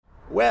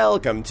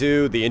Welcome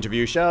to the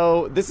interview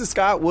show. This is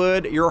Scott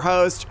Wood, your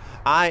host.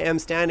 I am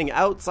standing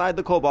outside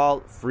the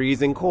Cobalt,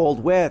 freezing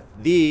cold, with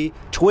the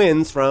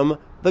twins from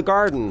The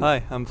Garden.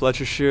 Hi, I'm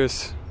Fletcher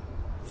Shears.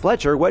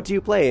 Fletcher, what do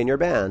you play in your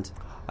band?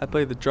 I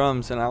play the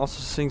drums and I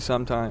also sing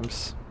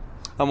sometimes.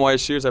 I'm Wyatt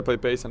Shears. I play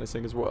bass and I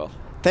sing as well.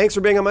 Thanks for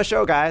being on my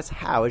show, guys.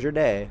 How was your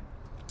day?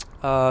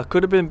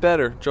 Could have been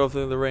better. Drove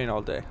through the rain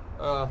all day.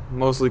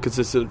 Mostly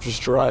consisted of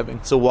just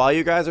driving. So while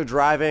you guys are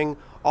driving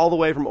all the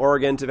way from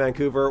Oregon to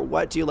Vancouver,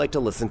 what do you like to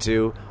listen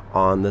to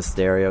on the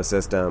stereo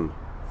system?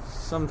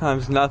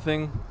 Sometimes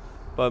nothing,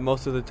 but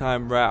most of the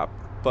time rap.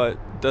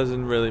 But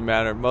doesn't really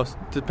matter.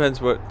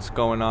 Depends what's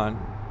going on.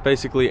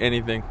 Basically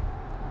anything.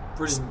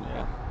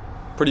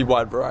 Pretty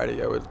wide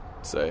variety, I would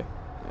say.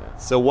 Yeah.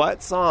 So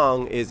what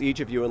song is each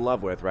of you in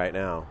love with right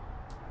now?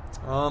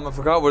 I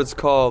forgot what it's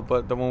called,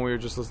 but the one we were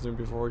just listening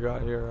before we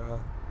got here.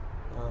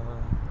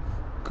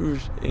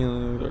 Goose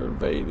aliens are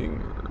invading.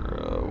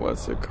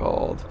 What's it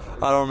called?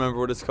 I don't remember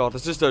what it's called.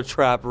 It's just a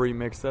trap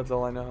remix. That's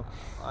all I know.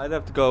 I'd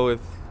have to go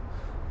with.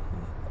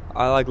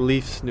 I like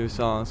Leaf's new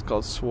song. It's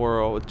called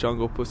Swirl with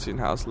Jungle Pussy and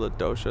House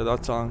Ladosha.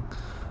 That song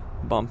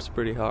bumps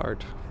pretty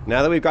hard.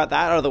 Now that we've got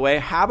that out of the way,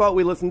 how about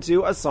we listen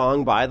to a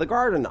song by The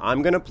Garden?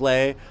 I'm going to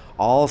play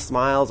All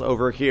Smiles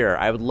Over Here.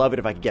 I would love it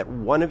if I could get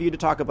one of you to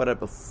talk about it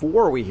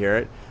before we hear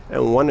it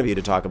and one of you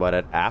to talk about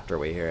it after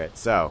we hear it.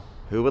 So,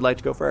 who would like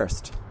to go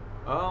first?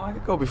 I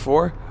could go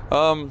before.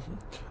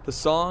 The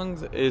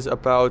song is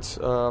about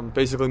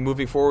basically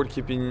moving forward,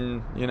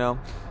 keeping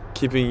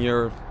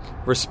your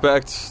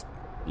respect,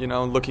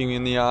 looking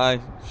in the eye,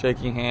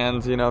 shaking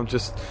hands,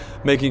 just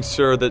making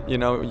sure that,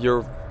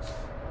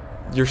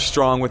 you're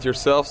strong with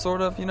yourself,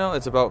 sort of,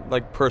 It's about,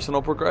 like,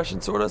 personal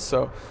progression, sort of.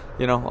 So,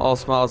 All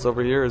Smiles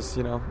Over Here is,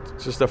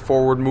 just a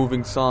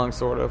forward-moving song,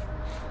 sort of,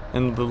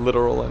 in the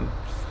literal and,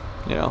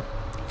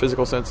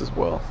 physical sense as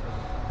well.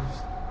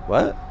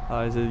 What?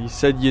 You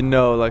said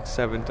like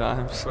 7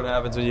 times. That's what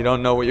happens when you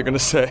don't know what you're going to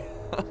say.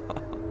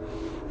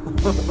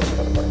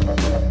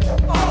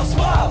 All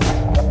smiles.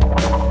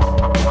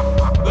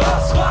 All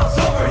smiles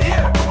over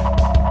here.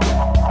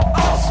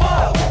 All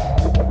smiles.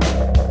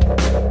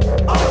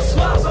 All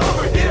smiles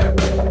over here.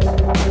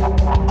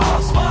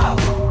 All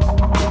smiles.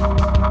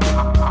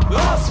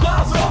 All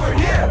smiles over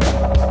here.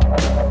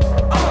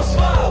 All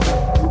smiles.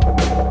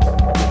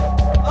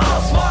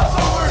 All smiles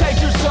over.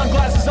 Take your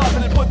sunglasses off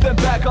and then put them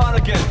back on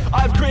again.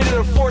 I've created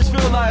a force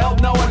field and I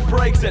hope no one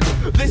breaks it.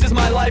 This is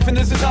my life and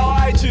this is how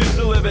I choose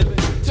to live it.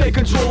 Take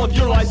control of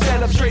your life,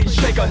 stand up straight and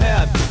shake a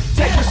hand.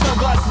 Take your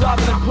sunglasses off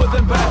and then put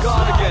them back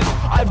on again.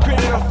 I've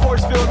created a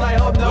force field and I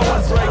hope no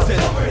one breaks it.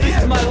 This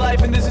is my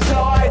life and this is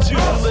how I choose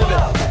to live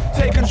it.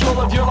 Take control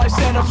of your life,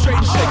 stand up straight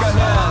and shake a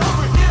hand.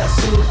 I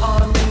sit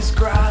on this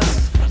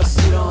grass, I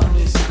sit on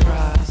this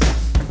grass.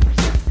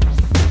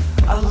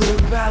 I look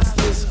past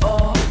this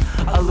all,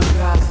 I look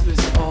past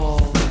this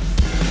all.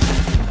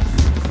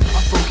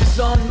 I focus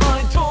on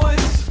my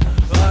toys,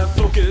 I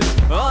focus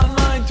on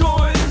my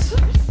toys.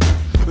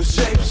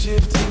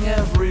 Shape-shifting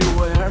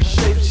everywhere,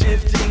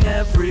 shape-shifting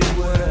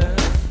everywhere.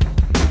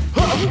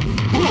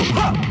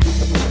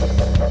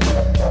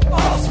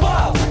 All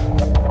smiles.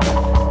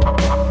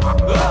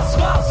 All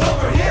smiles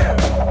over here.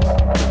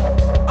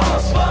 All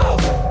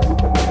smiles.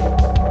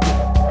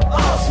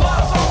 All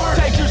smiles over.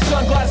 Take your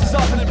sunglasses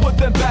off and then put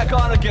them back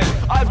on again.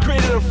 I've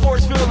created a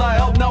force field and I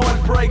hope no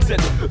one breaks it.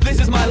 This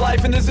is my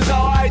life and this is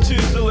how I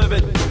choose to live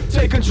it.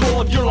 Take control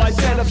of your life,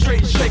 stand up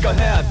straight and shake a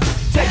hand.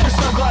 Take your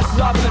sunglasses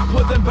off and then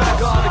put them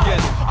back on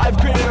again. I've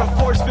created a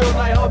force field and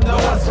I hope no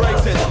one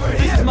breaks it.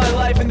 This is my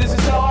life and this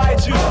is how I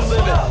choose to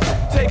live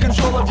it. Take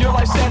control of your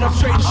life, stand up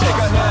straight and shake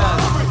a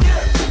hand.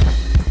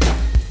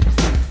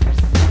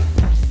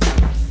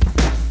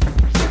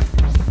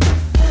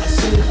 I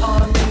sit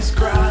on this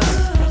grass,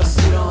 I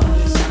sit on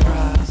this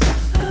grass.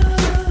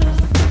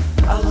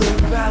 I look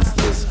past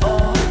this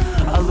all,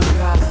 I look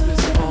past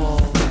this all.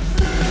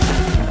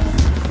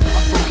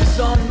 I focus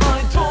on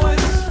my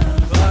toys,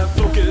 I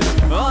focus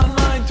on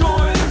my toys.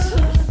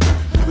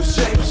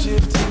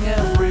 Shape-shifting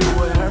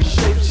everywhere,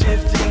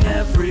 shape-shifting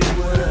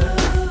everywhere.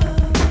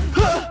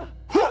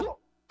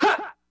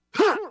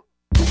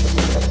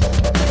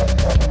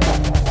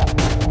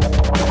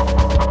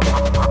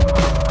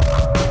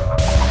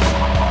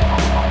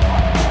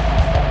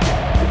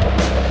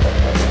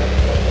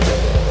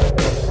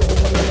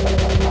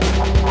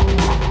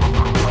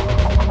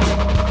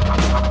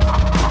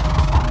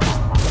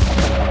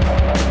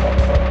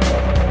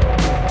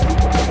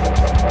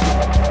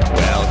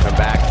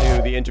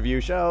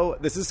 Interview show.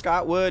 This is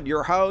Scott Wood,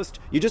 your host.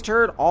 You just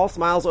heard All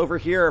Smiles Over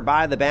Here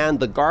by the band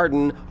The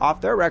Garden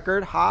off their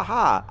record, Ha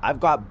Ha. I've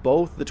got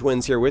both the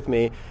twins here with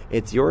me.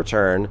 It's your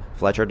turn,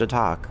 Fletcher, to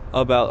talk.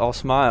 About All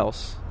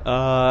Smiles.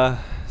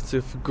 It's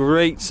a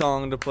great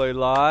song to play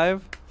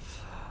live.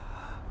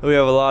 We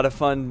have a lot of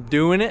fun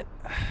doing it.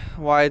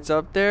 Wyatt's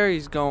up there.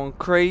 He's going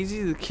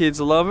crazy. The kids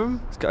love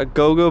him. He's got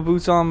go-go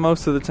boots on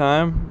most of the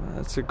time.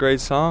 It's a great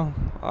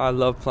song. I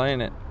love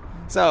playing it.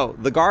 So,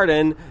 The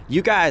Garden,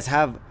 you guys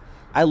have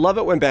I love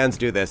it when bands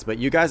do this, but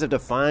you guys have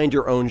defined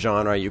your own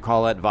genre. You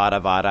call it vada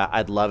vada.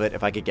 I'd love it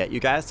if I could get you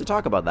guys to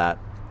talk about that.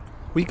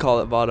 We call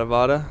it vada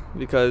vada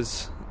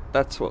because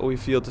that's what we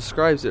feel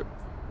describes it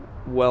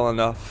well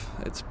enough.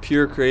 It's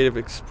pure creative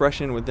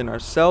expression within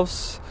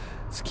ourselves.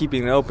 It's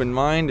keeping an open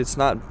mind. It's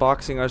not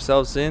boxing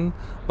ourselves in.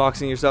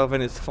 Boxing yourself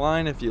in is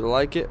fine if you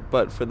like it,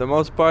 but for the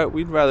most part,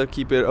 we'd rather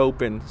keep it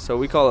open. So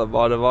we call it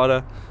vada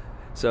vada.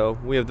 So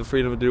we have the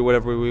freedom to do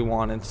whatever we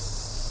want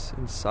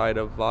inside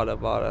of vada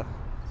vada.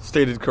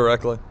 Stated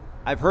correctly.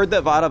 I've heard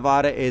that vada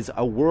vada is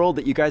a world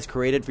that you guys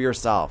created for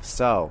yourself.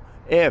 So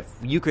if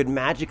you could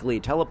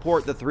magically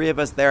teleport the three of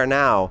us there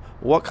now,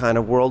 what kind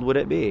of world would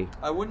it be?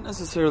 I wouldn't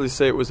necessarily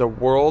say it was a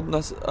world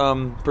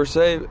per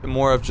se,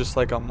 more of just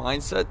like a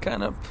mindset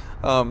kind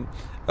of.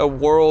 A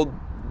world,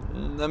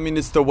 I mean,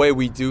 it's the way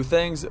we do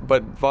things,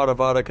 but vada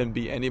vada can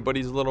be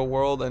anybody's little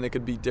world, and it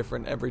could be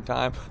different every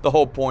time. The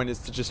whole point is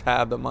to just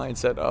have the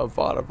mindset of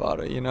vada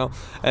vada, you know?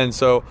 And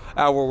so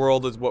our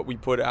world is what we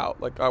put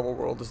out. Like, our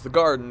world is the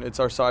garden.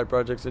 It's our side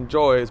projects,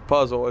 Enjoy, it's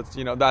puzzle. It's,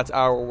 you know, that's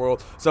our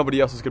world. Somebody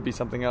else's could be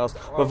something else.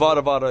 But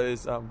vada vada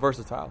is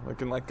versatile. It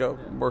can, like, go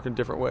work in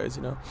different ways,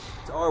 you know?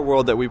 It's our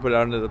world that we put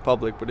out into the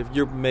public, but if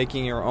you're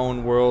making your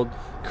own world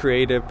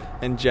creative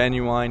and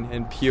genuine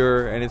and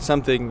pure, and it's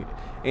something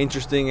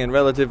interesting and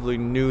relatively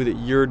new that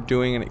you're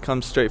doing and it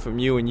comes straight from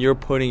you and you're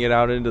putting it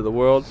out into the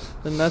world,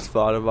 then that's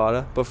vada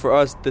vada. But for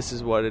us, this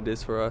is what it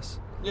is for us.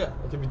 Yeah,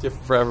 it can be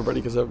different for everybody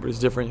because everybody's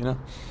different, you know?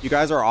 You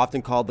guys are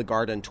often called the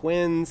Garden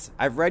Twins.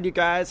 I've read you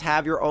guys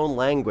have your own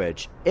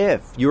language.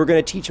 If you were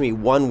going to teach me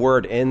one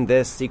word in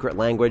this secret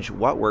language,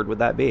 what word would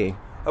that be?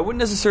 I wouldn't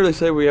necessarily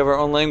say we have our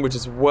own language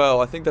as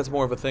well. I think that's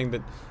more of a thing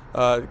that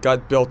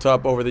got built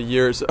up over the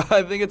years.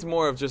 I think it's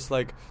more of just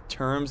like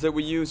terms that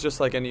we use,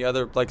 just like any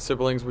other like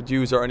siblings would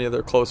use or any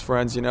other close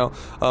friends, you know.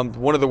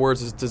 One of the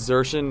words is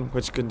desertion,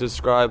 which can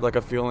describe like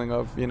a feeling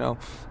of, you know,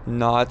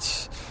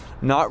 not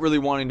really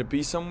wanting to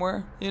be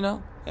somewhere, you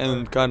know.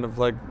 And kind of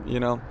like, you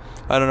know,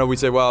 I don't know, we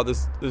say, wow,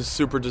 this is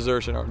super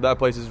desertion, or that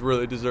place is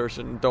really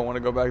desertion, don't want to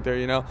go back there,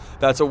 you know.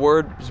 That's a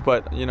word,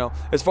 but, you know,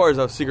 as far as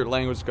our secret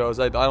language goes,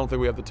 I don't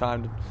think we have the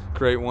time to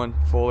create one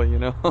fully, you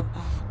know.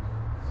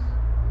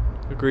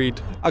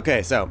 Agreed.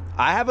 Okay, so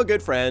I have a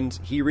good friend.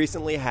 He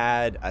recently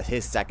had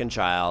his second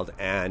child,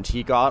 and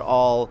he got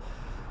all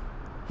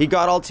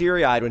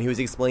teary-eyed when he was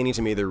explaining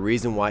to me the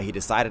reason why he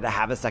decided to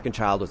have a second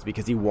child was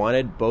because he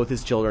wanted both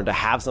his children to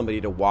have somebody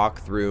to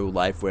walk through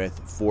life with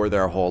for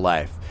their whole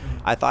life.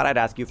 I thought I'd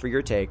ask you for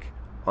your take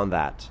on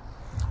that.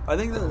 I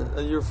think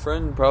that your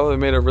friend probably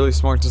made a really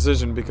smart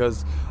decision,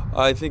 because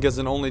I think as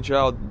an only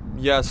child,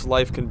 yes,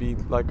 life can be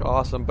like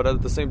awesome, but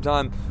at the same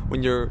time,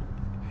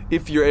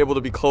 if you're able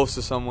to be close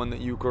to someone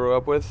that you grew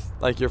up with,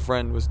 like your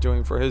friend was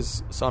doing for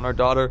his son or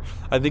daughter,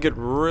 I think it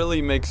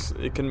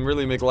can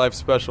really make life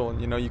special, and,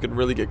 you know, you can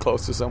really get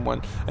close to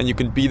someone and you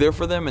can be there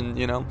for them, and,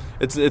 you know,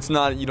 it's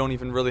not, you don't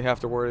even really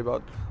have to worry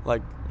about,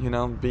 like, you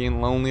know,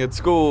 being lonely at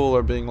school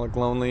or being like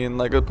lonely in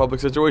like a public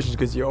situation,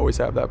 because you always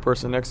have that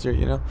person next to you,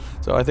 you know.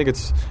 So I think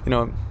it's, you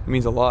know, it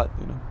means a lot,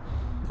 you know.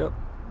 Yep.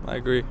 I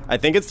agree. I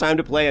think it's time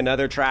to play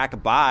another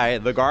track by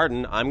The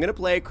Garden. I'm going to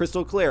play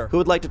Crystal Clear. Who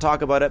would like to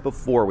talk about it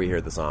before we hear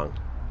the song?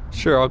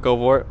 Sure, I'll go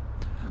for it.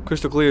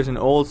 Crystal Clear is an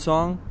old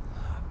song.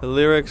 The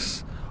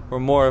lyrics were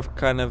more of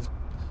kind of,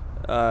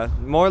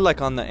 more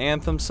like on the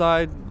anthem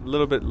side, a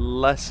little bit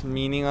less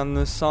meaning on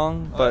this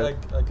song. But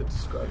I could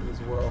describe it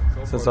as well,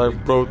 since I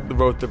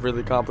wrote the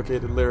really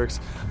complicated lyrics.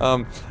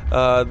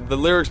 The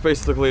lyrics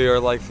basically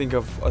are like, think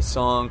of a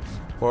song,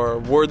 or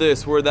we're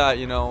this, we're that,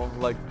 you know,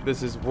 like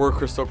we're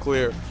crystal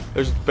clear.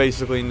 There's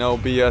basically no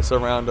BS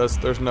around us.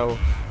 There's not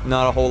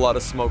a whole lot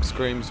of smoke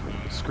screens.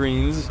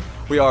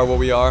 We are what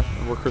we are,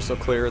 and we're crystal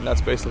clear, and that's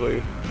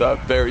basically the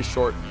very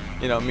short,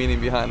 you know, meaning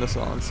behind the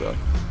song, so,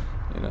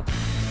 you know.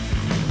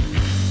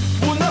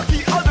 We'll knock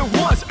the other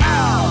ones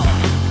out.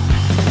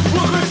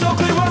 We're crystal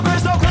clear, we're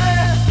crystal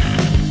clear.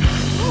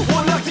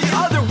 We'll knock the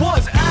other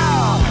ones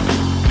out.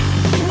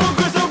 We're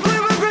crystal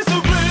clear, we're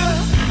crystal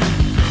clear.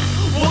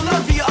 We'll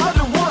knock the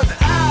other ones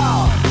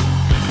out.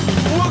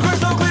 We're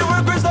crystal clear,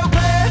 we're crystal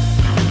clear.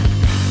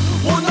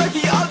 We'll knock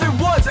the other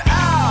ones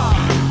out.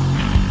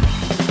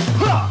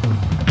 Huh.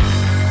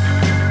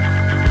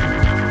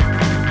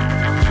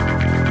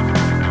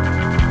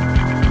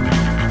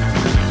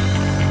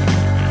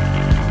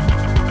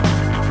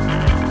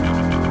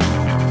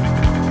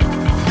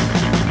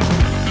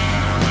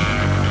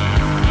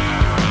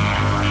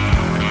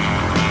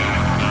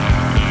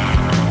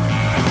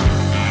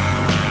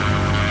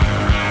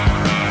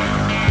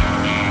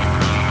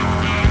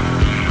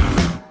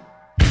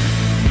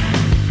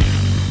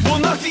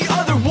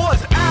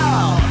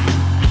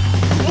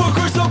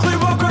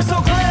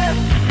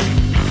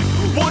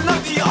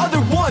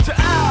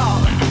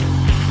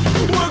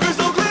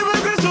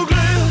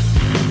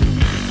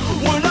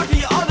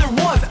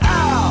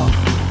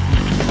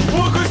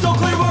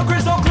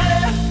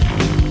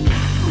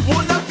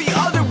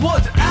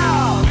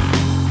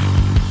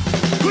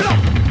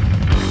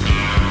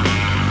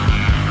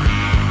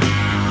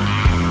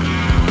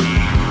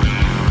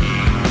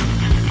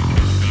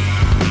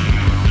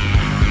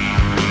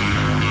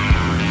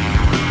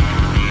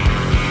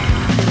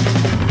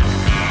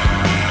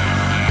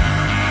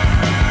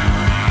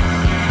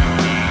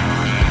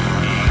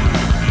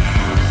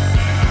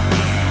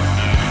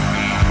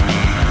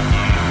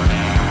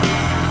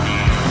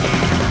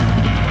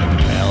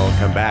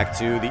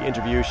 the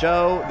interview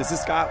show. This is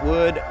Scott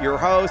Wood, your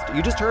host.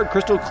 You just heard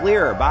Crystal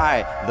Clear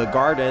by The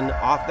Garden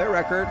off their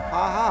record,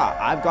 Haha.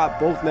 I've got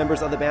both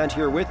members of the band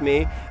here with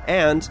me,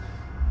 and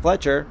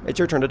Fletcher, it's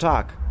your turn to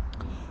talk.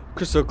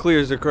 Crystal Clear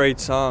is a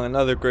great song,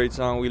 another great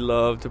song we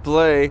love to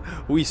play.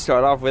 We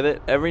start off with it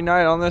every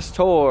night on this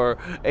tour.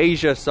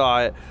 Asia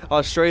saw it,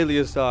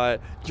 Australia saw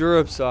it,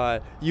 Europe saw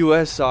it,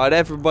 US saw it,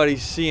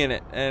 everybody's seeing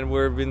it. And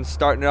we've been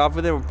starting it off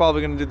with it. We're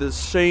probably going to do the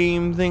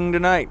same thing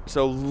tonight.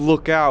 So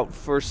look out,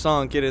 first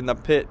song, get in the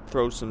pit,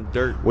 throw some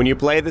dirt. When you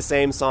play the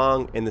same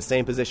song in the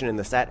same position in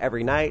the set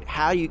every night,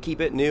 how do you keep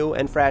it new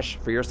and fresh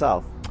for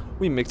yourself?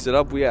 We mix it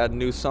up. We add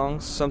new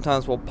songs.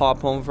 Sometimes we'll pop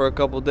home for a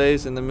couple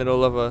days in the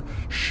middle of a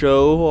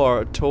show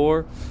or a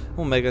tour.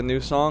 We'll make a new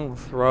song, we'll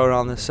throw it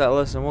on the set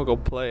list, and we'll go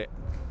play it.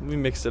 We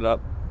mix it up.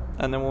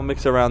 And then we'll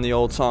mix around the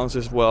old songs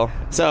as well.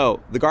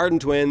 So, the Garden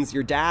Twins,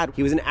 your dad,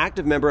 he was an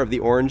active member of the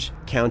Orange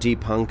County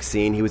punk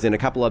scene. He was in a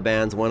couple of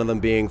bands, one of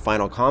them being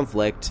Final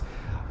Conflict.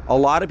 A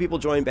lot of people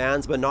join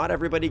bands, but not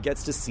everybody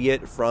gets to see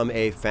it from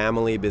a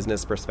family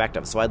business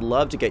perspective. So I'd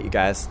love to get you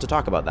guys to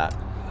talk about that.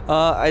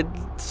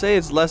 I'd say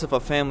it's less of a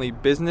family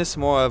business,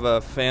 more of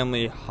a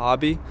family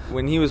hobby.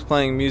 When he was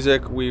playing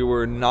music, we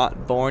were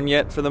not born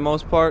yet for the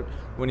most part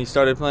when he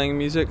started playing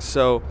music.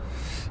 So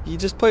he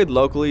just played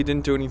locally,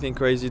 didn't do anything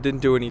crazy,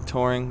 didn't do any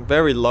touring,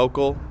 very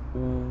local.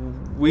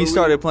 We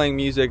started playing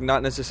music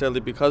not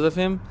necessarily because of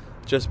him,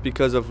 just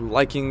because of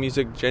liking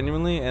music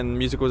genuinely, and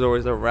music was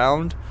always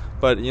around.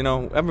 But, you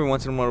know, every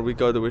once in a while we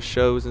go to his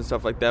shows and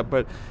stuff like that.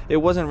 But it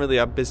wasn't really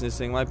a business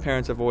thing. My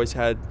parents have always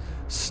had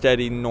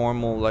steady,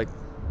 normal, like,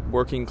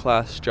 working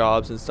class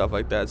jobs and stuff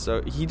like that.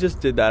 So he just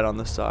did that on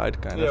the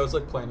side, kind of. Yeah, it was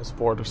like playing a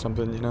sport or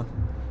something, you know?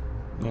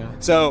 Yeah.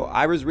 So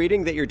I was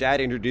reading that your dad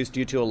introduced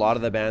you to a lot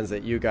of the bands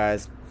that you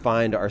guys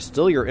find are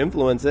still your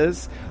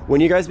influences.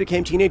 When you guys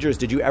became teenagers,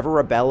 did you ever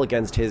rebel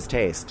against his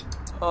taste?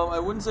 I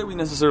wouldn't say we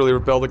necessarily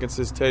rebelled against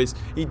his taste.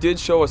 He did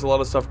show us a lot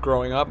of stuff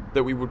growing up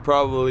that it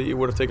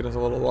would have taken us a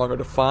little longer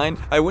to find.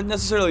 I wouldn't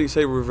necessarily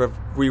say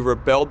we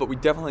rebelled, but we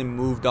definitely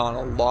moved on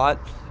a lot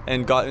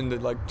and got into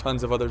like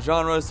tons of other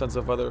genres, tons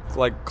of other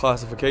like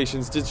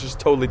classifications, did just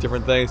totally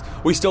different things.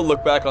 We still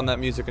look back on that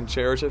music and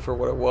cherish it for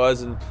what it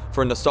was and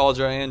for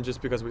nostalgia and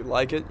just because we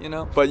like it, you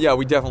know? But yeah,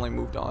 we definitely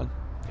moved on.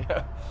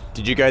 Yeah.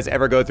 Did you guys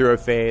ever go through a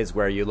phase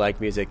where you liked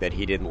music that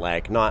he didn't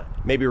like?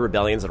 Not, maybe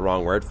rebellion's the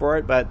wrong word for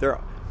it, but there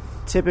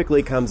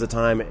typically comes a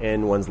time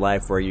in one's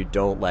life where you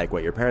don't like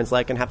what your parents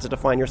like and have to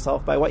define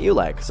yourself by what you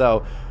like.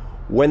 So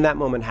when that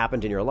moment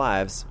happened in your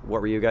lives,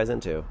 what were you guys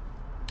into?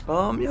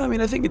 Yeah, I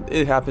mean, I think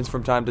it happens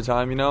from time to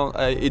time, you know.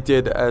 It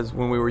did as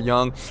when we were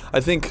young.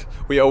 I think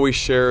we always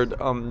shared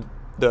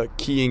the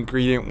key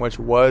ingredient, which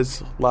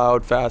was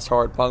loud, fast,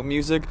 hard punk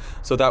music.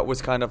 So that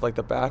was kind of like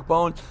the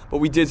backbone. But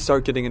we did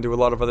start getting into a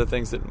lot of other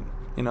things that,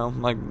 you know,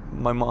 like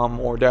my mom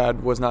or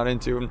dad was not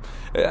into. And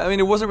I mean,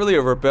 it wasn't really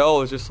a rebel.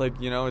 It was just like,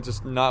 you know,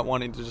 just not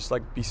wanting to just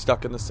like be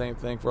stuck in the same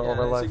thing for all of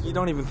our life. Like you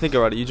don't even think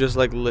about it. You just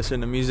like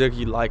listen to music.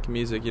 You like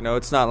music, you know.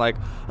 It's not like,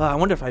 oh, I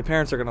wonder if my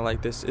parents are going to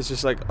like this. It's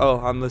just like, oh,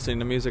 I'm listening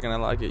to music and I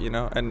like it, you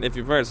know. And if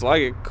your parents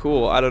like it,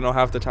 cool. I don't know,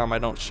 half the time I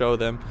don't show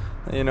them,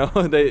 you know.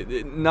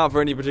 They not for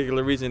any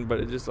particular reason,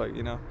 but it's just like,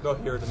 you know. They'll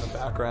hear it in the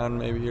background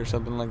maybe or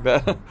something like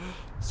that.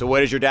 So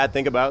what does your dad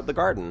think about The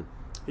Garden?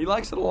 He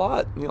likes it a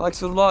lot.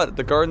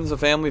 The Garden's a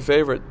family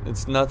favorite.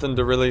 It's nothing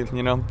to really,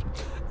 you know,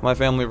 my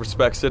family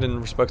respects it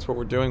and respects what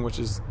we're doing, which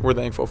is we're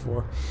thankful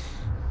for.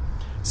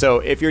 So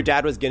if your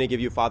dad was going to give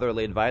you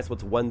fatherly advice,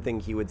 what's one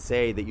thing he would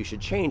say that you should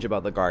change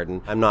about The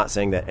Garden? I'm not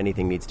saying that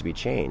anything needs to be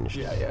changed.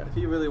 Yeah. If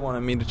he really wanted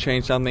me to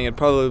change something, it'd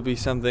probably be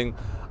something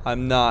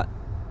I'm not,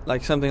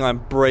 like something I'm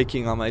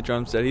breaking on my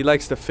drum set. He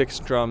likes to fix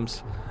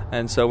drums,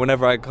 and so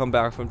whenever I come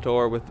back from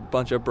tour with a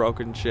bunch of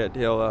broken shit,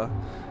 he'll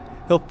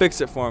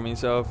fix it for me.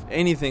 So if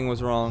anything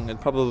was wrong,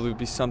 it'd probably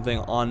be something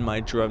on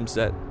my drum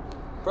set.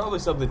 Probably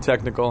something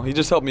technical. He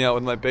just helped me out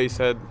with my bass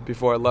head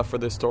before I left for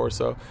this tour,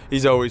 so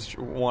he's always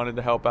wanted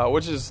to help out,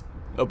 which is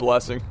a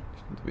blessing,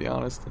 to be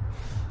honest.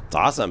 It's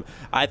awesome.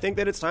 I think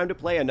that it's time to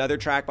play another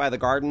track by The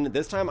Garden.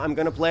 This time I'm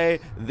going to play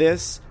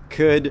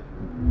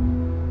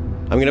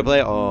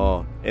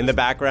Oh in the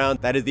background.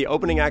 That is the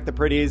opening act, The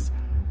Pretties.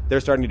 They're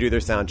starting to do their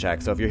sound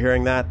check. So if you're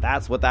hearing that,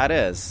 that's what that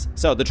is.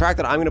 So the track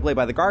that I'm going to play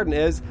by The Garden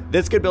is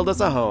This Could Build Us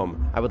a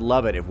Home. I would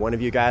love it if one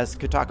of you guys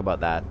could talk about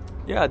that.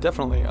 Yeah,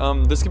 definitely.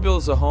 This Could Build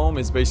Us a Home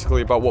is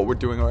basically about what we're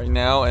doing right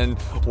now and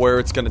where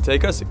it's going to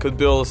take us. It could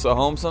build us a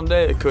home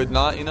someday. It could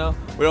not, you know.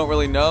 We don't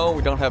really know.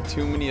 We don't have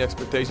too many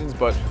expectations,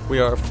 but we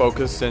are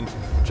focused and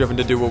driven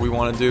to do what we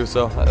want to do.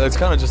 So that's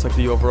kind of just like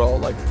the overall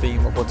like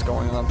theme of what's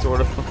going on,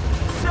 sort of.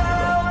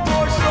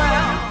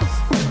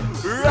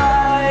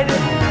 Right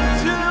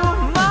into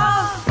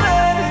my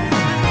face,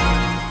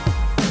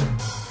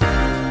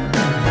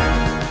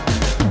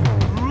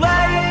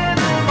 laying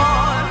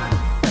on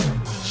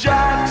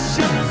jack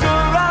ships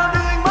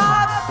surrounding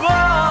my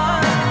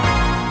barn.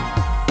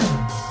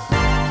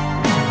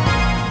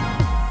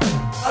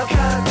 I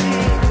gotta be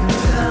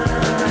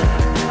inside,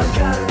 I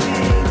gotta be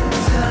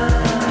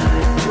inside.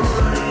 We're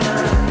running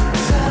out of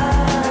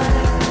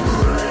time,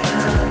 we're running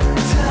out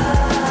of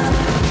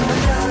time.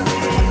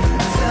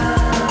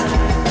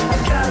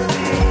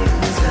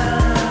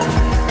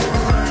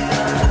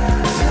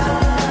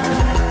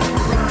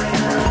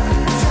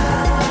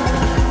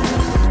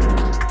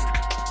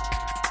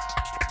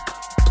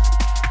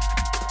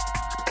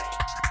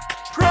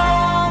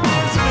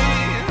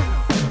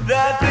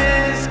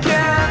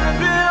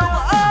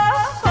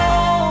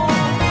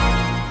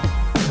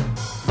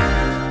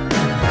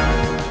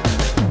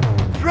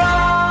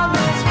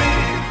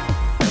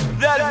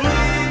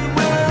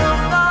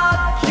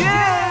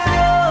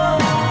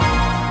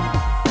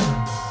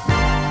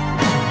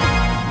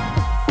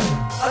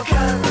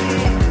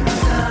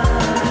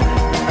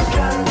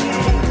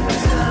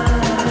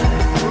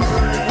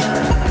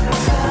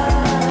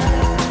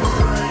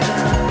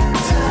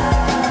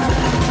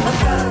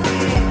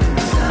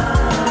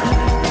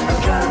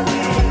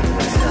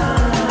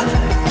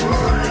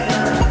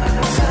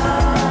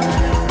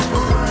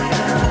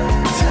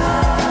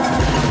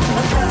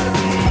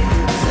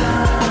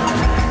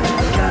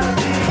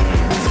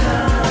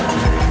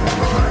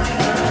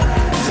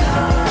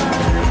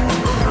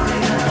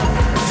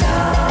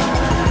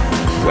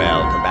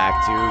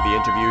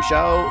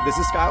 show. This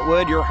is Scott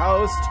Wood, your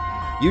host.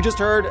 You just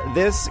heard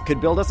This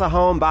Could Build Us a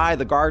Home by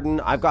The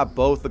Garden. I've got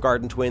both the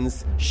Garden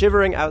twins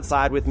shivering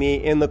outside with me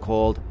in the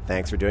cold.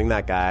 Thanks for doing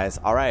that, guys.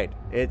 All right,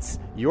 it's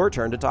your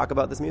turn to talk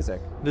about this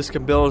music. This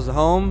Could Build Us a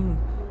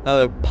Home.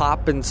 Another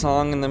poppin'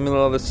 song in the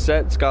middle of the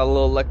set. It's got a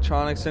little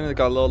electronics in it. It's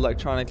got a little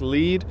electronic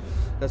lead.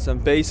 Got some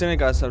bass in it.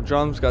 Got some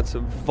drums. Got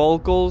some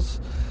vocals.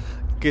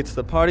 Gets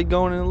the party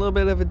going in a little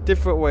bit of a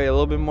different way, a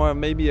little bit more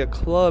maybe a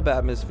club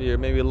atmosphere,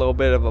 maybe a little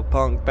bit of a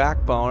punk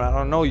backbone. I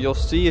don't know. You'll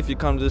see if you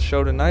come to the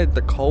show tonight at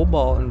the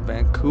Cobalt in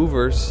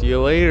Vancouver. See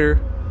you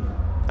later.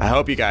 I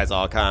hope you guys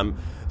all come.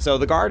 So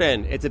The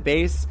Garden, it's a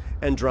bass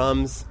and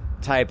drums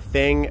type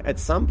thing. At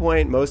some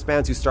point, most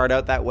bands who start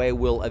out that way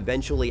will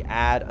eventually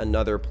add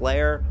another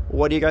player.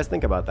 What do you guys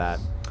think about that?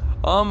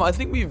 I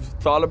think we've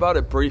thought about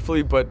it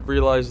briefly, but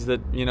realized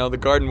that, The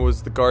Garden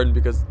was The Garden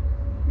because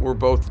we're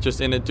both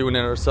just in it doing it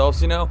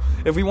ourselves,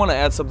 If we want to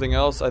add something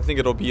else, I think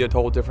it'll be a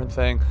whole different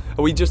thing.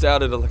 We just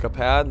added a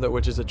pad,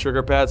 which is a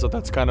trigger pad, so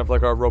that's kind of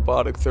like our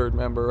robotic third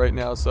member right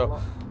now. So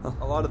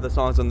a lot of the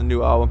songs on the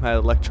new album had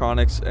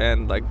electronics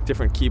and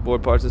different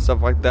keyboard parts and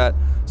stuff like that.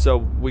 So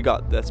we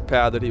got this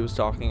pad that he was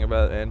talking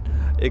about, and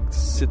it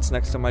sits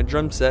next to my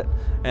drum set,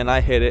 and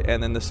I hit it,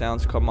 and then the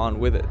sounds come on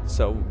with it.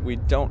 So we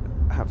don't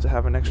have to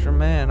have an extra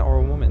man or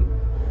a woman.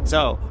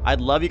 So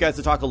I'd love you guys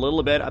to talk a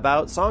little bit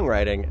about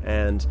songwriting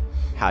and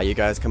how you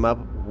guys come up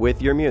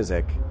with your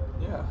music.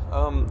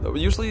 Yeah,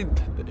 usually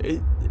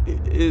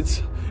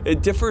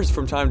it differs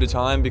from time to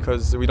time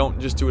because we don't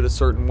just do it a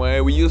certain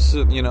way. We used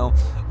to,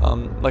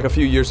 like a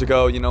few years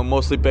ago,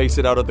 mostly base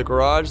it out of the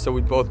garage, so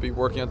we'd both be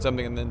working on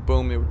something and then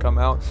boom, it would come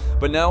out.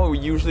 But now we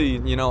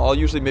usually, I'll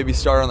usually maybe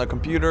start on the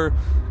computer,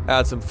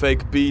 add some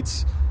fake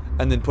beats,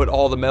 and then put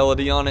all the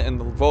melody on it and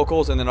the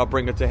vocals, and then I'll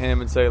bring it to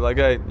him and say,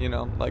 hey,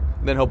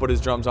 then he'll put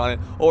his drums on it.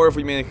 Or if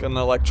we make an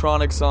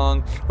electronic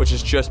song, which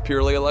is just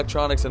purely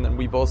electronics, and then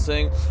we both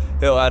sing,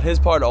 he'll add his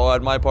part, I'll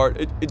add my part.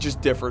 It just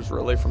differs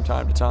really from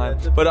time to time.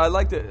 But I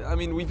like it. I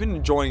mean, we've been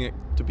enjoying it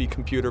to be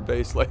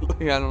computer-based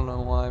lately. I don't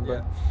know why,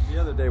 but the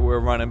other day we were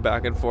running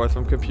back and forth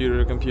from computer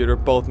to computer,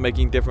 both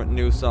making different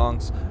new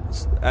songs,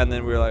 and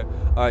then we were like,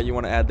 all right, you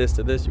want to add this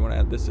to this, you want to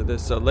add this to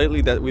this. So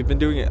lately that we've been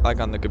doing it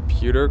on the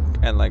computer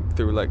and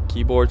through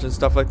keyboards and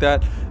stuff like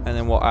that, and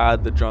then we'll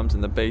add the drums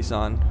and the bass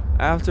on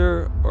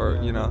after,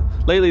 or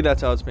lately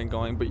that's how it's been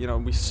going. But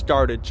we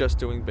started just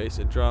doing bass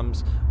and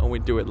drums, and we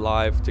do it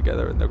live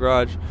together in the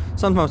garage.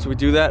 Sometimes we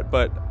do that,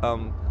 but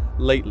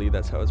lately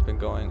that's how it's been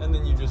going, and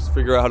then you just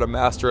figure out how to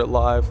master it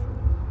live.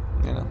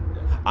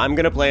 I'm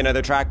going to play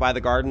another track by The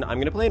Garden. I'm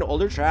going to play an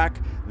older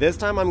track. This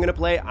time I'm going to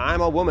play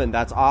I'm a Woman.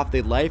 That's off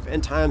the Life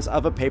and Times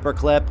of a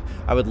Paperclip.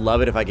 I would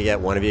love it if I could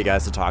get one of you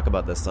guys to talk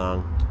about this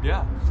song.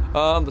 Yeah.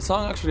 The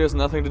song actually has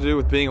nothing to do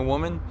with being a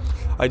woman.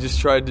 I just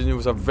tried to, it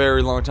was a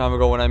very long time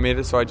ago when I made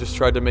it, so I just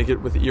tried to make it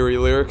with eerie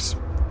lyrics.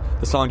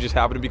 The song just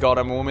happened to be called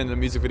I'm a Woman, and the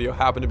music video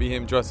happened to be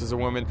him dressed as a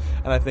woman,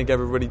 and I think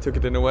everybody took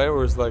it in a way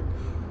where it's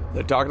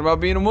they're talking about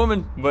being a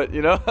woman, but,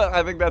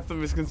 I think that's the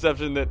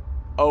misconception that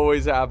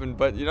always happened,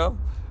 but,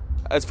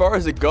 as far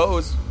as it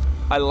goes,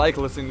 I like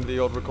listening to the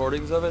old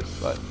recordings of it,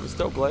 but we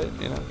still play it,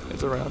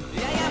 it's around.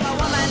 I am a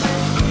woman,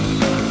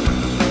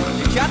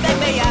 you can't make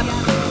me up.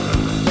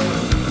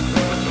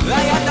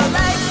 I got no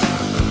legs,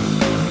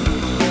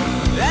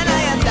 and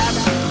I am dumb.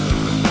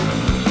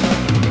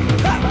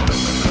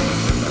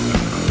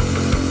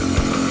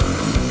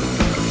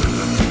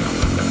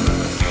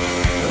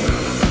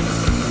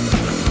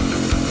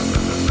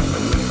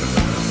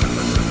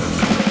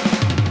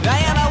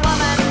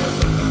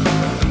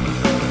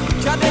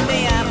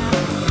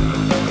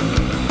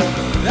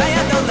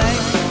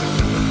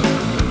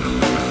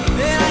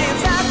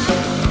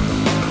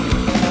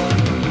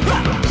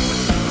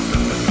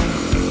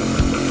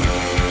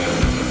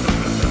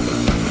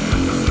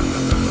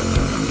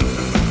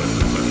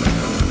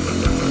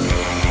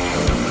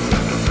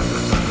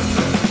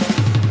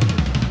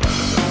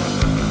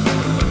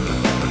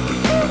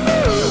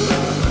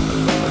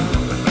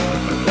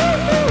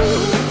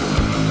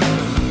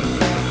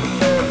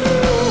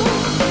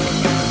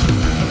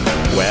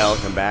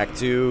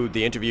 To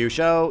the interview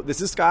show.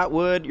 This is Scott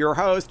Wood, your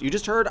host. You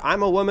just heard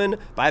I'm a Woman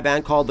by a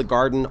band called The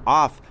Garden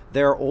off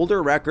their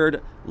older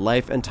record,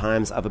 Life and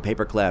Times of a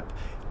Paperclip.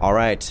 All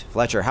right,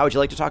 Fletcher, how would you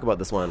like to talk about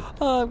this one?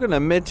 I'm going to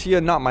admit to you,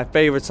 not my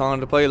favorite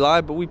song to play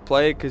live, but we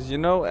play it because,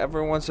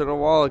 every once in a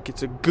while it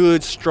gets a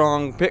good,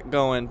 strong pick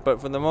going. But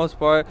for the most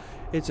part,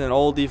 it's an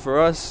oldie for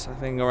us. I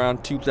think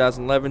around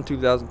 2011,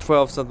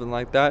 2012, something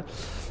like that.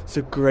 It's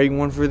a great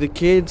one for the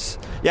kids.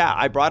 Yeah,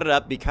 I brought it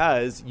up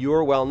because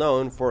you're well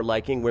known for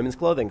liking women's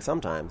clothing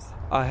sometimes.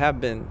 I have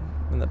been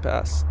in the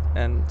past,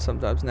 and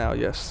sometimes now,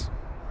 yes.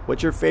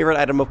 What's your favorite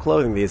item of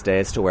clothing these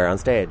days to wear on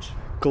stage?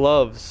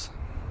 Gloves.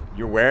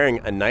 You're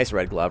wearing a nice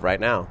red glove right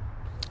now.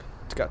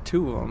 It's got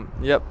two of them.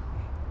 Yep.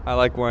 I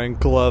like wearing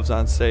gloves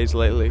on stage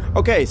lately.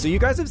 Okay, so you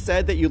guys have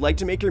said that you like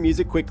to make your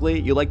music quickly,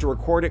 you like to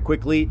record it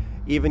quickly,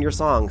 even your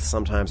songs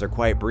sometimes are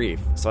quite brief.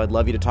 So I'd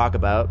love you to talk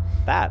about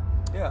that.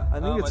 Yeah,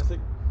 I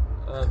think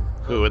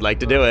who would like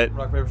to do it?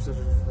 Rock, paper,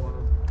 scissors.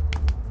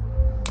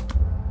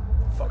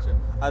 Fuck it.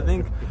 I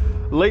think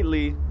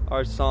lately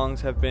our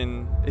songs have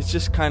been, it's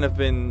just kind of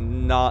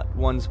been not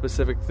one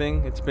specific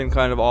thing. It's been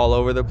kind of all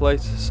over the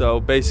place. So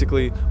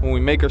basically, when we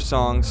make our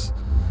songs,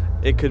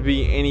 it could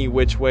be any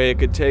which way. It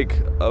could take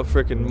a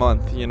freaking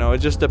month, you know. It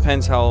just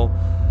depends how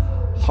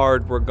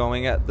hard we're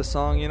going at the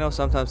song, you know.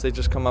 Sometimes they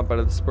just come up out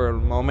of the spur of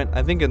the moment.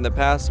 I think in the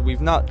past,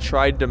 we've not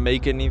tried to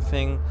make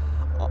anything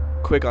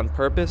quick on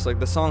purpose. Like,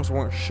 the songs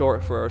weren't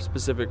short for a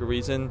specific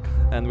reason,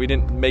 and we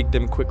didn't make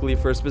them quickly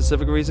for a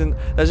specific reason.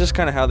 That's just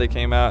kind of how they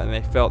came out, and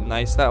they felt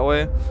nice that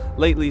way.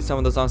 Lately, some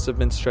of the songs have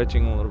been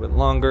stretching a little bit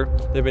longer.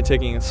 They've been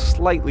taking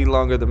slightly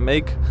longer to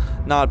make,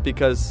 not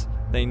because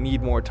they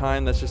need more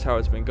time, that's just how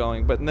it's been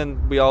going. But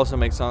then we also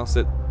make songs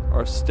that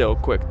are still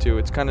quick too.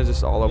 It's kind of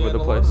just all over the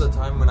place. A lot of the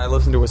time when I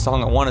listen to a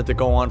song, I want it to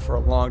go on for a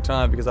long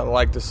time because I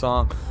like the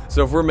song.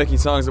 So if we're making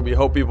songs that we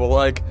hope people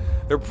like,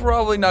 they're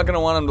probably not going to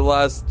want them to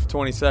last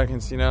 20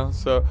 seconds, you know?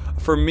 So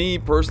for me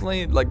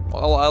personally, like,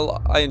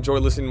 I enjoy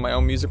listening to my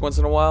own music once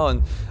in a while,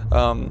 and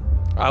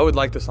I would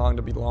like the song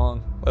to be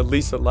long. At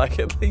least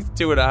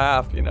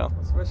 2.5, you know?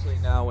 Especially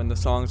now when the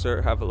songs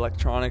have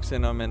electronics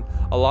in them and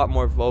a lot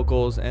more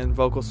vocals and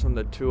vocals from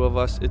the two of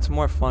us. It's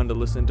more fun to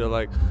listen to,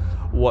 like,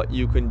 what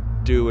you can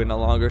do in a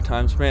longer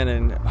time span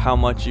and how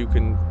much you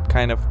can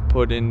kind of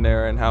put in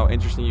there and how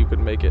interesting you could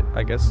make it,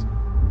 I guess.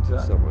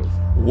 Exactly.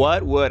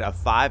 What would a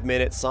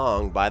 5-minute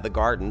song by The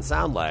Garden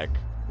sound like?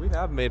 We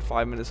have made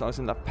 5-minute songs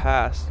in the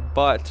past,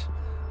 but,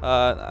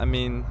 I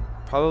mean,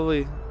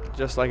 probably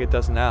just like it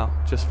does now,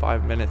 just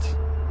 5 minutes.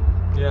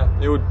 Yeah,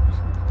 it would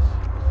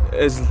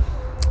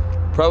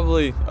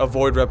probably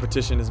avoid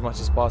repetition as much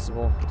as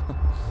possible.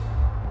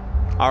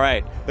 All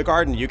right, The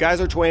Garden, you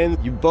guys are twins.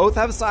 You both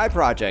have side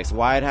projects.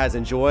 Wyatt has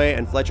Enjoy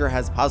and Fletcher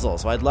has Puzzle.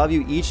 So I'd love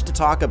you each to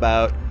talk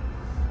about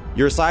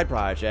your side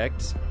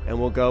project, and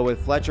we'll go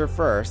with Fletcher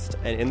first.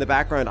 And in the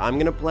background, I'm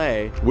going to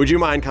play Would You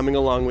Mind Coming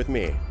Along With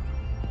Me?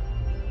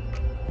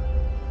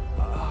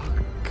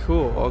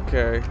 Cool,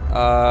 okay.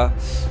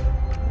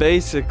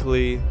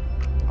 Basically,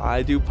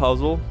 I do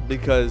Puzzle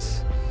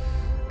because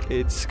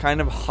it's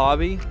kind of a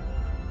hobby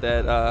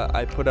that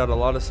I put out a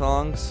lot of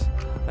songs.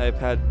 I've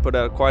put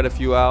out quite a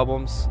few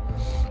albums.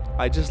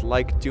 I just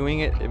like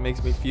doing it. It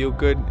makes me feel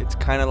good. It's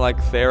kind of like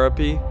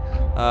therapy.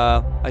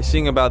 I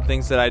sing about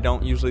things that I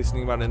don't usually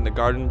sing about in the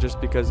garden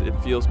just because it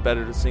feels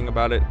better to sing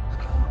about it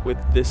with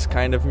this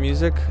kind of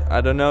music.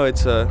 I don't know,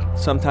 it's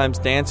sometimes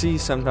dancey,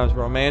 sometimes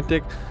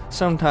romantic,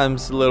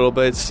 sometimes a little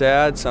bit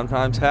sad,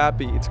 sometimes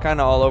happy. It's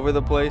kind of all over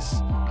the place.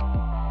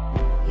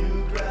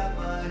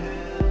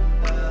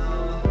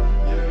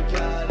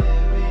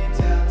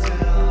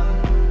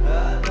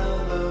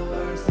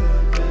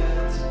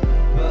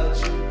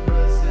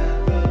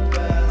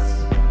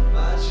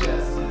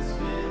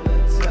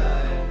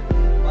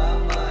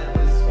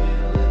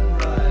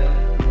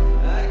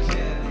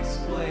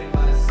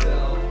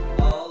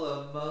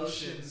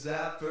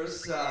 At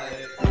first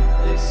sight,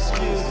 excuse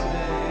me,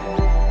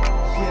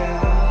 yeah.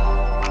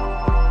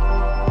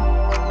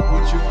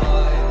 Would you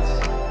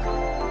mind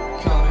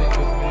coming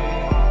with me?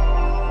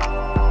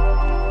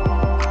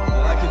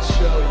 And I can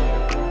show you.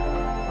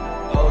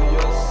 Oh,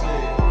 you'll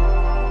see.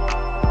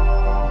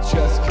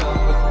 Just come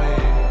with me.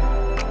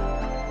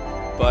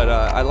 But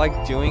I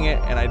like doing it,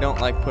 and I don't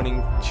like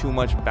putting too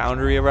much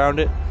boundary around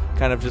it.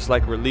 Kind of just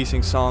like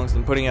releasing songs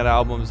and putting out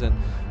albums and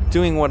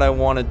doing what I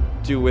want to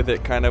do with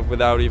it kind of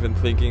without even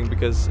thinking,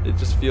 because it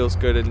just feels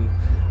good, and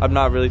I'm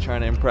not really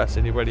trying to impress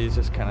anybody. It's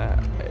just kind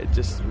of, it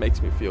just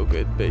makes me feel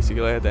good,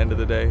 basically, at the end of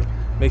the day.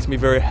 Makes me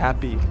very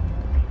happy.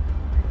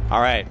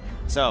 All right,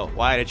 so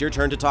Wyatt, it's your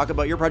turn to talk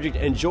about your project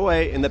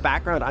Enjoy. In the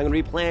background, I'm going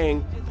to be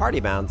playing Party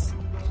Bounce.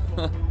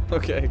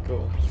 Okay,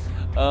 cool.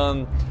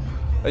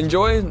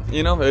 Enjoy,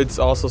 you know, it's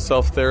also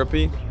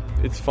self-therapy.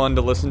 It's fun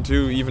to listen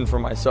to, even for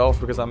myself,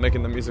 because I'm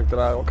making the music that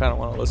I kind of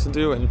want to listen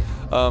to, and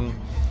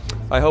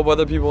I hope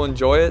other people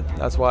enjoy it.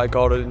 That's why I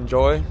called it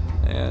Enjoy,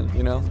 and,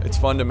 you know, it's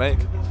fun to make,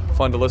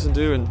 fun to listen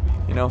to, and,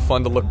 you know,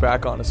 fun to look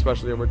back on,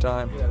 especially over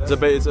time. It's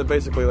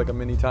basically like a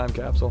mini time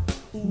capsule.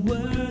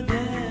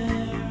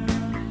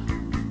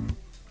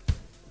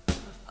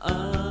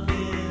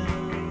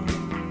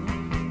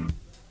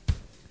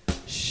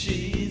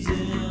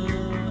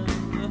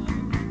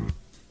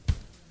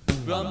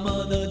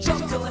 Grandmother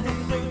jumped till I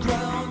hit the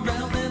ground,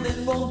 round and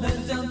then we'll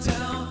head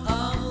downtown.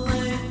 I'm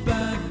laid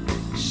back,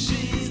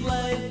 she's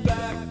laid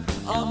back.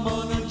 I'm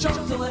gonna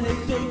jump till I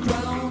hit the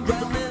ground,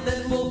 round and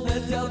then we'll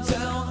head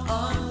downtown.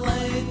 I'm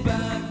laid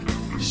back,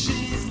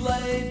 she's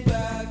laid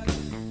back.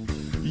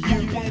 You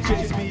can't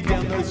chase me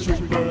down the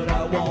street, but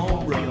I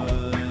won't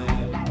run.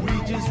 We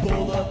just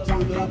roll up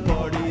to the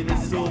party,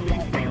 this'll be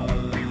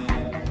fun.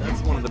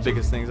 That's one of the the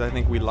biggest things I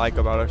think we like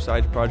about our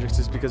side projects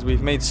is because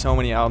we've made so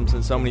many albums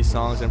and so many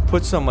songs and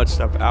put so much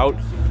stuff out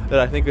that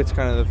I think it's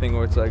kind of the thing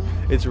where it's like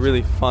it's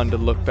really fun to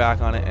look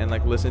back on it and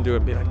like listen to it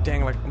and be like,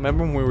 dang, like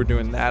remember when we were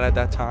doing that at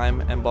that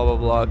time and blah blah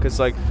blah. Because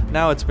like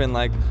now it's been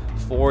like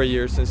 4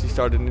 years since he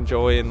started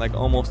Enjoy and like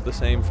almost the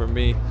same for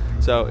me.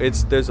 So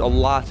there's a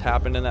lot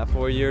happened in that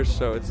 4 years.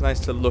 So it's nice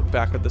to look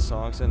back at the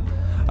songs. And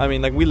I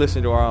mean, like we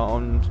listen to our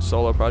own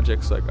solo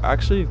projects like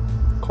actually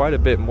quite a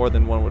bit more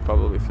than one would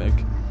probably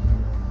think.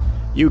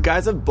 You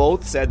guys have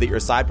both said that your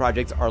side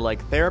projects are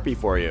like therapy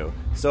for you.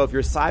 So if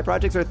your side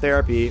projects are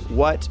therapy,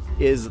 what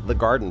is the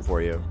garden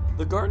for you?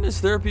 The garden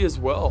is therapy as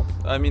well.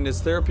 I mean,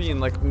 it's therapy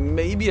in like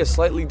maybe a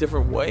slightly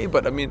different way,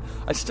 but I mean,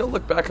 I still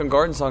look back on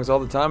garden songs all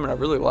the time, and I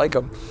really like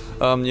them.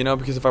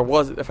 Because if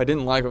I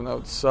didn't like them, that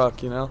would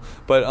suck,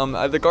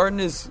 But the garden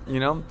is,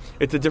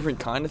 it's a different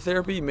kind of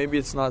therapy. Maybe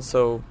it's not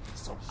so.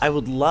 I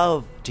would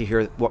love to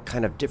hear what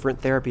kind of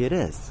different therapy it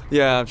is.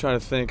 Yeah, I'm trying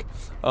to think.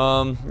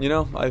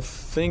 I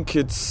think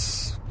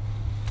it's.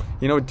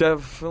 It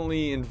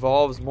definitely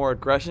involves more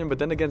aggression, but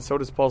then again, so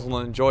does Puzzle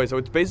and Enjoy. So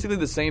it's basically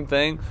the same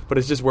thing, but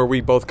it's just where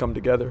we both come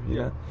together.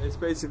 Yeah, it's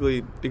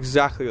basically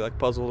exactly like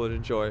Puzzle and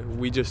Enjoy.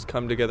 We just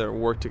come together and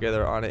work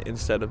together on it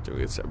instead of doing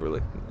it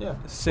separately. Yeah,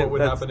 what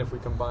would happen if we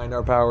combined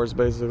our powers,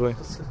 basically?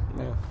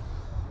 Yeah,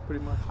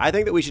 pretty much. I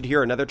think that we should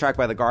hear another track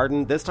by The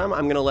Garden. This time,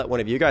 I'm going to let one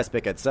of you guys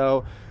pick it.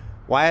 So,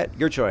 Wyatt,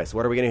 your choice.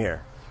 What are we going to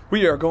hear?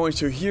 We are going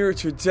to hear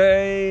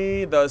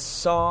today the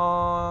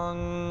song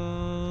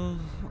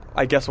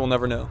I Guess We'll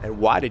Never Know. And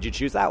why did you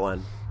choose that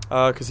one?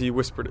 Because he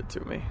whispered it to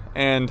me.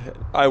 And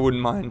I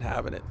wouldn't mind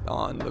having it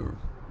on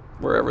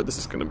wherever this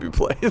is going to be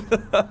played.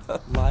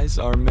 Lies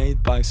are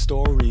made by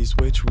stories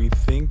which we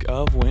think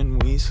of when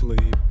we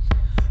sleep.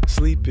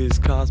 Sleep is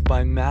caused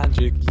by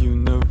magic.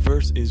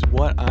 Universe is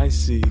what I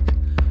seek.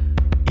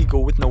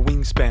 Eagle with no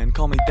wingspan,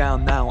 call me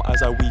down now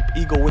as I weep.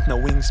 Eagle with no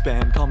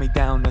wingspan, call me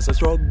down as I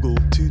struggle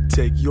to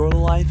take your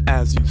life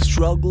as you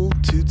struggle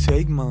to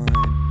take mine.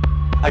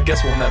 I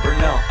guess we'll never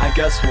know, I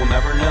guess we'll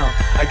never know,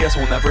 I guess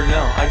we'll never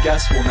know, I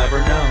guess we'll never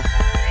know.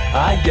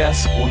 I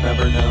guess we'll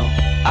never know,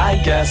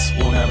 I guess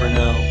we'll never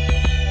know.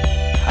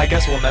 I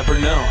guess we'll never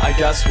know, I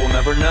guess we'll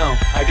never know,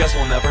 I guess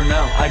we'll never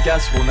know, I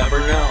guess we'll never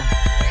know.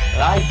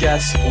 I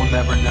guess we'll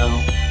never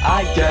know,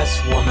 I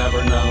guess we'll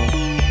never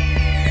know.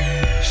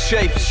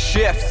 Shape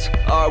shift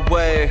our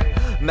way,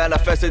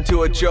 manifest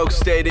into a joke,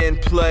 stayed in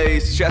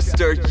place.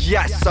 Chester,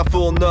 yes, a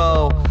fool,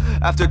 no.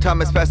 After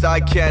time has passed,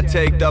 I can't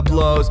take the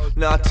blows.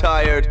 Not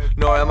tired,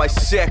 nor am I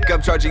sick.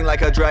 I'm charging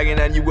like a dragon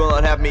and you will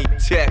not have me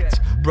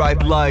ticked.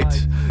 Bright light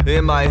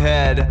in my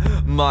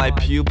head, my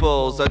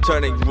pupils are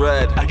turning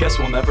red. I guess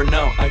we'll never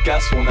know, I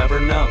guess we'll never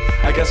know,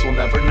 I guess we'll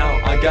never know,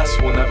 I guess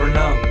we'll never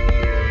know.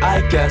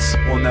 I guess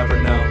we'll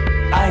never know,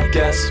 I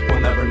guess we'll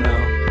never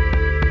know.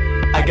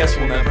 I guess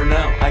we'll never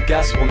know, I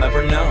guess we'll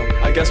never know,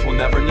 I guess we'll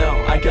never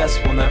know, I guess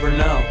we'll never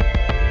know.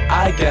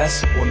 I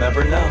guess we'll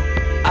never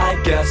know, I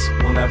guess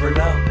we'll never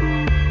know.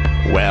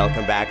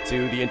 Welcome back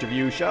to the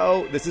interview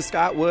show. This is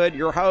Scott Wood,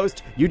 your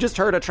host. You just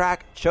heard a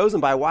track chosen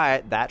by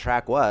Wyatt. That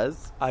track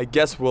was I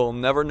Guess We'll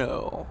Never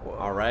Know.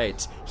 All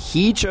right.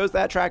 He chose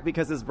that track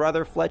because his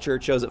brother Fletcher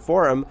chose it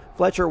for him.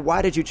 Fletcher,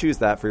 why did you choose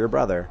that for your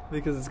brother?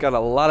 Because it's got a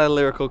lot of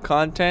lyrical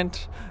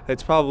content.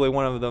 It's probably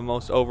one of the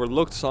most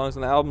overlooked songs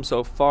on the album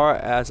so far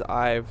as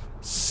I've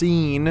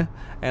seen,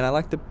 and I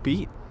like the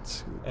beat.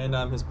 And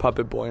I'm his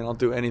puppet boy, and I'll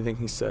do anything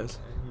he says.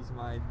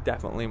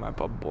 Definitely my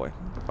puppet boy.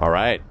 All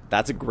right.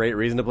 That's a great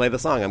reason to play the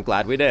song. I'm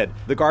glad we did.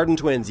 The Garden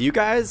Twins, you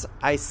guys,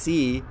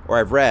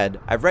 I've read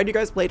you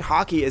guys played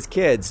hockey as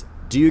kids.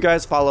 Do you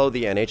guys follow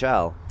the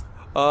NHL?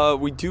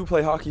 We do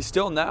play hockey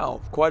still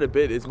now, quite a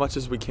bit, as much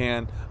as we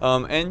can.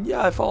 And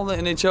yeah, I follow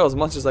the NHL as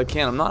much as I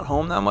can. I'm not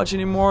home that much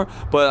anymore,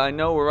 but I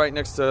know we're right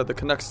next to the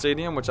Canucks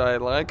Stadium, which I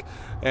like.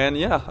 And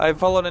yeah, I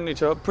followed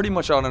NHL pretty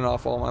much on and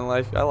off all my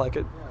life. I like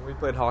it. Yeah, we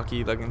played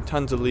hockey like in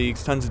tons of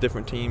leagues, tons of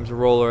different teams,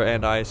 roller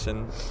and ice,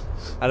 and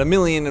had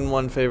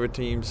 1,000,001 favorite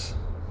teams.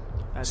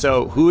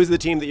 So who is the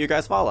team that you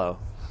guys follow?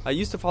 I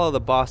used to follow the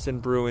Boston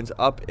Bruins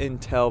up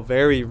until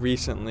very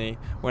recently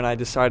when I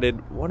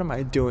decided, what am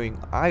I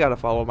doing? I got to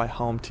follow my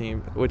home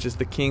team, which is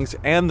the Kings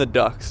and the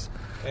Ducks.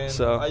 And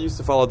so I used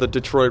to follow the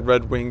Detroit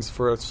Red Wings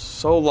for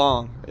so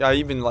long. I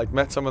even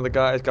met some of the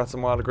guys, got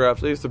some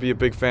autographs. I used to be a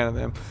big fan of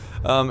them.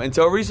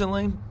 Until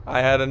recently,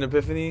 I had an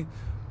epiphany.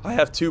 I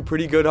have two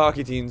pretty good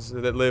hockey teams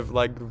that live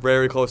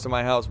very close to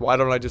my house. Why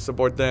don't I just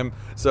support them?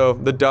 So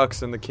the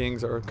Ducks and the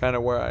Kings are kind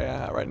of where I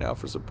am right now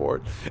for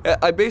support.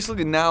 I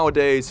basically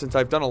nowadays, since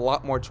I've done a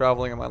lot more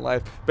traveling in my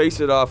life, base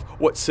it off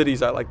what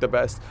cities I like the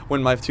best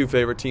when my two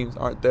favorite teams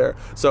aren't there.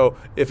 So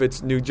if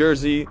it's New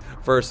Jersey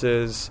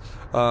versus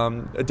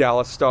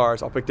Dallas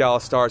Stars, I'll pick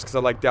Dallas Stars because I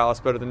like Dallas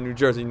better than New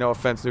Jersey. No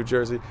offense, New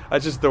Jersey.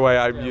 That's just the way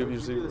I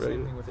usually do the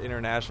same thing with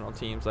international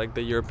teams, like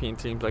the European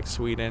teams like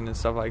Sweden and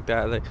stuff like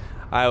that.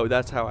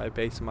 That's how I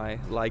base my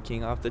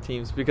liking off the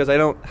teams because I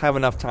don't have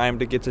enough time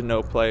to get to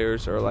know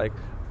players or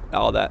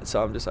all that.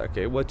 So I'm just like,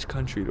 okay, which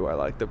country do I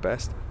like the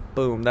best?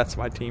 boom, that's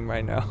my team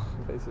right now,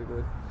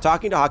 basically.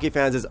 Talking to hockey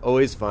fans is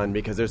always fun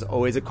because there's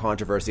always a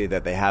controversy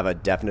that they have a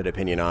definite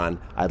opinion on.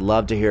 I'd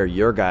love to hear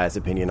your guys'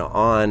 opinion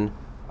on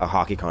a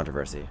hockey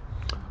controversy.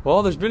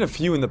 Well, there's been a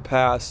few in the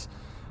past.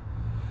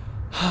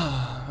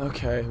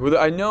 Okay. Well,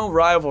 I know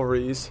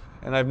rivalries,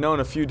 and I've known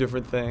a few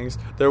different things.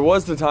 There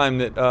was the time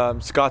that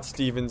Scott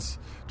Stevens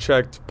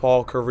checked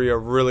Paul Correa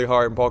really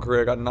hard, and Paul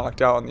Correa got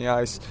knocked out on the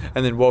ice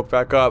and then woke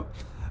back up.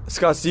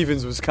 Scott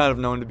Stevens was kind of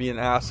known to be an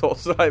asshole,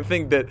 so I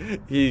think that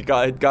he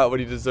got what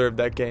he deserved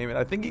that game, and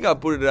I think he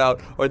got booted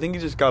out, or I think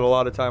he just got a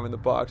lot of time in the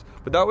box.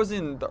 But that was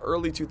in the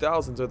early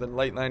 2000s or the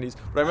late 90s.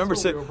 But I remember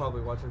we were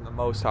probably watching the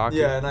most hockey.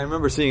 Yeah, and I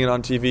remember seeing it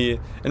on TV,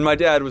 and my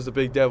dad was a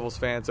big Devils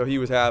fan, so he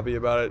was happy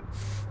about it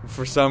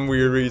for some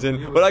weird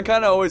reason. But I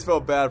kind of always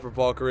felt bad for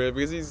Paul Correa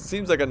because he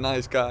seems like a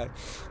nice guy.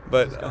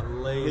 But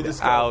he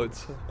just got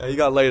out. Yeah, he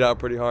got laid out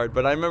pretty hard.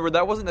 But I remember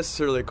that wasn't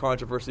necessarily a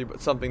controversy,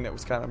 but something that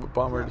was kind of a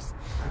bummer.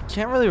 I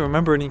can't really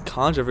remember any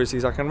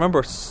controversies. I can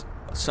remember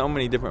so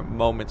many different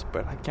moments,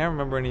 but I can't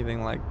remember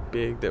anything like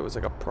big that was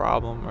like a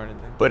problem or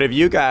anything. But if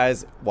you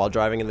guys, while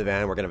driving in the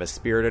van, were going to have a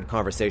spirited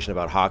conversation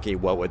about hockey,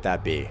 what would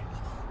that be?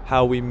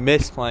 How we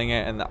miss playing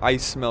it, and the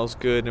ice smells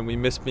good, and we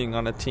miss being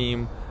on a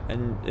team,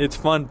 and it's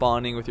fun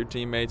bonding with your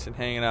teammates and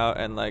hanging out,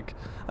 and like,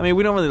 I mean,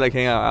 we don't really like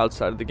hang out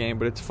outside of the game,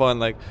 but it's fun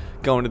like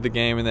going to the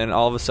game, and then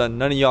all of a sudden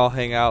none of you guys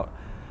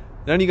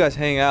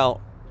hang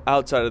out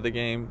outside of the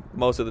game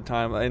most of the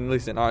time, at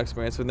least in our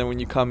experience. But then when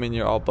you come in,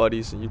 you're all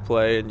buddies and you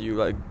play and you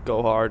like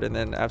go hard, and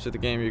then after the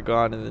game you're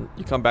gone, and then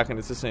you come back and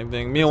it's the same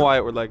thing. Me and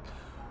Wyatt were like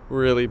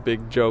really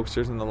big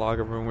jokesters in the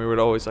locker room. We would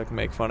always like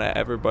make fun of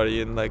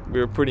everybody, and like we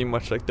were pretty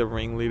much like the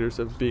ringleaders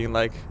of being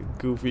like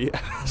goofy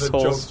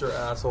assholes. The jokester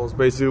assholes,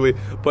 basically.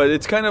 But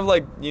it's kind of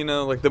like, you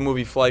know, like the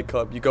movie Fight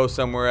Club. You go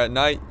somewhere at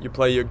night, you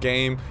play your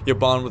game, you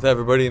bond with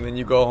everybody, and then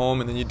you go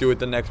home and then you do it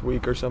the next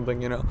week or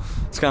something, you know.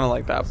 It's kind of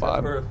like that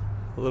vibe.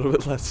 A little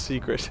bit less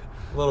secret.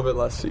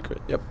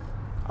 Yep.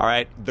 All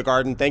right, The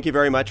Garden, thank you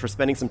very much for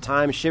spending some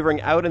time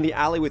shivering out in the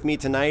alley with me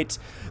tonight.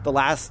 The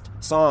last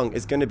song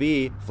is going to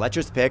be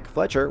Fletcher's pick.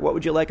 Fletcher, what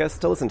would you like us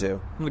to listen to?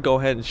 I'm going to go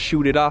ahead and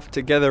shoot it off.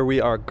 Together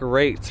We Are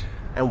Great.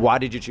 And why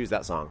did you choose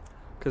that song?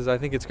 Because I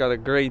think it's got a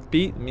great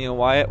beat. Me and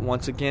Wyatt,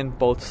 once again,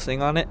 both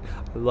sing on it.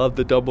 I love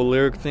the double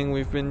lyric thing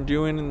we've been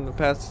doing in the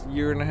past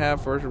year and a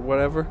half or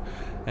whatever.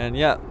 And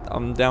yeah,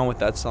 I'm down with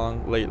that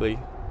song lately.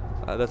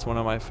 That's one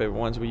of my favorite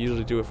ones. We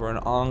usually do it for an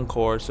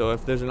encore, so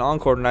if there's an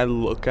encore and I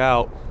look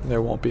out,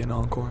 there won't be an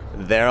encore.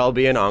 There'll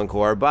be an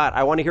encore, but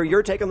I want to hear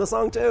your take on the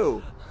song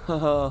too.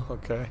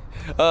 Okay.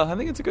 I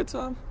think it's a good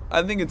song.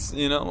 I think it's,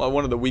 you know,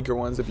 one of the weaker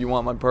ones if you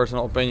want my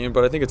personal opinion,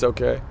 but I think it's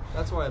okay.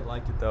 That's why I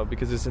like it, though,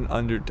 Because it's an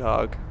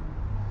underdog.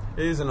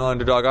 It is an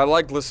underdog. I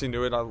like listening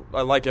to it.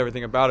 I like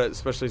everything about it,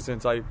 especially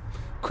since I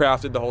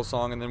crafted the whole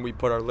song and then we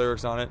put our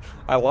lyrics on it.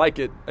 I like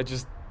it. I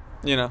just,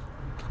 you know,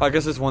 I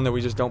guess it's one that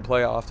we just don't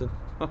play often.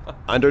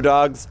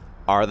 Underdogs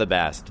are the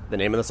best. The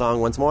name of the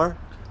song once more?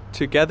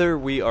 Together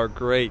We Are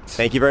Great.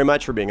 Thank you very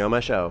much for being on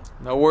my show.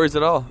 No worries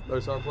at all.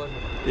 It's our pleasure.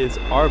 It's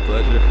our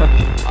pleasure.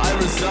 I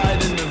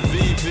reside in the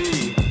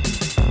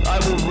VV. I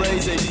will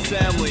raise a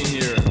family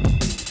here.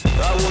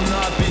 I will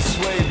not be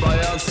swayed by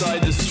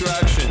outside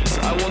distractions.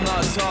 I will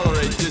not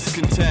tolerate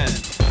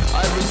discontent.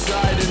 I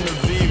reside in the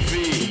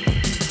VV.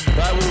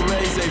 I will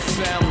raise a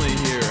family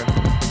here.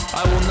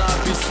 I will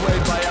not be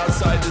swayed by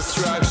outside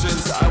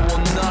distractions. I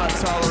will not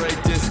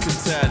tolerate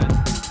discontent.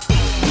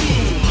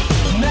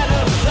 We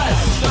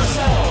manifest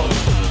ourselves.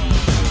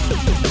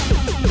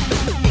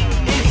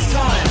 It's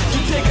time to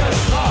take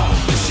us off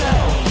the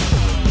shelf.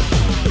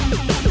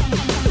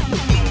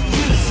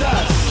 Use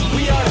us,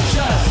 we are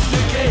just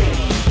a game.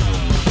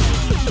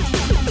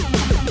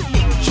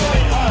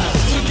 Join us,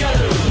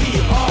 together we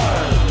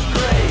are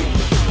great.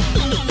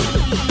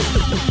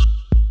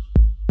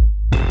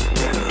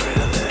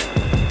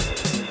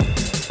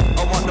 I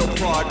want no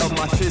part of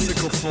my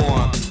physical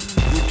form.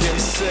 You get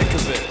sick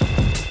of it.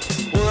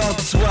 Well, don't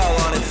dwell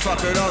on it,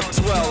 fucker, don't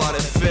dwell on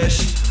it,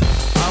 fish.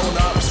 I will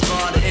not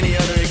respond to any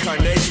other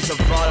incarnations of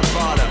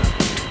vada.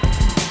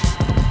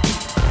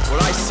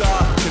 What I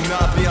saw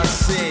cannot be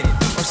unseen,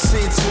 or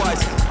seen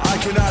twice, I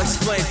cannot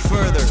explain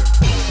further.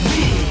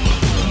 We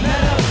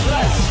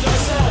manifest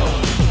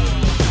ourselves.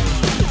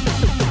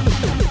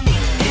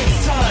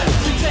 It's time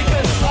to take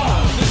us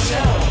off the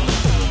shelf.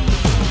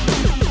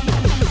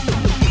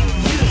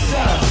 Use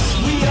us,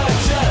 we are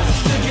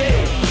just a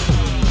game.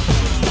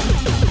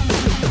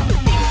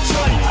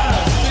 Join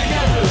us,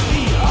 together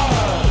we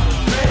are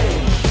great.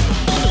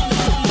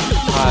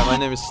 Hi, my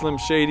name is Slim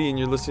Shady, and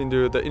you're listening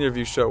to The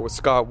Interview Show with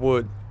Scott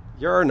Wood.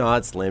 You're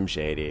not Slim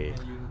Shady.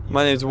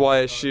 My name is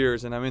Wyatt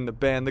Shears, and I'm in the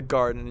band The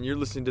Garden, and you're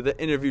listening to The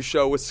Interview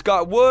Show with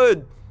Scott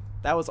Wood.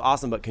 That was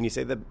awesome, but can you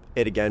say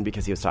it again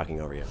because he was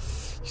talking over you?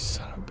 You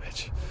son of a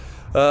bitch.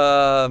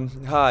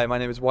 Hi, my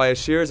name is Wyatt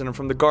Shears, and I'm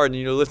from The Garden,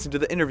 and you're listening to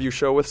The Interview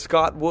Show with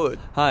Scott Wood.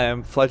 Hi,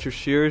 I'm Fletcher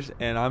Shears,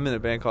 and I'm in a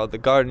band called The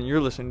Garden, and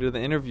you're listening to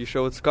The Interview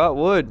Show with Scott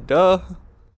Wood. Duh.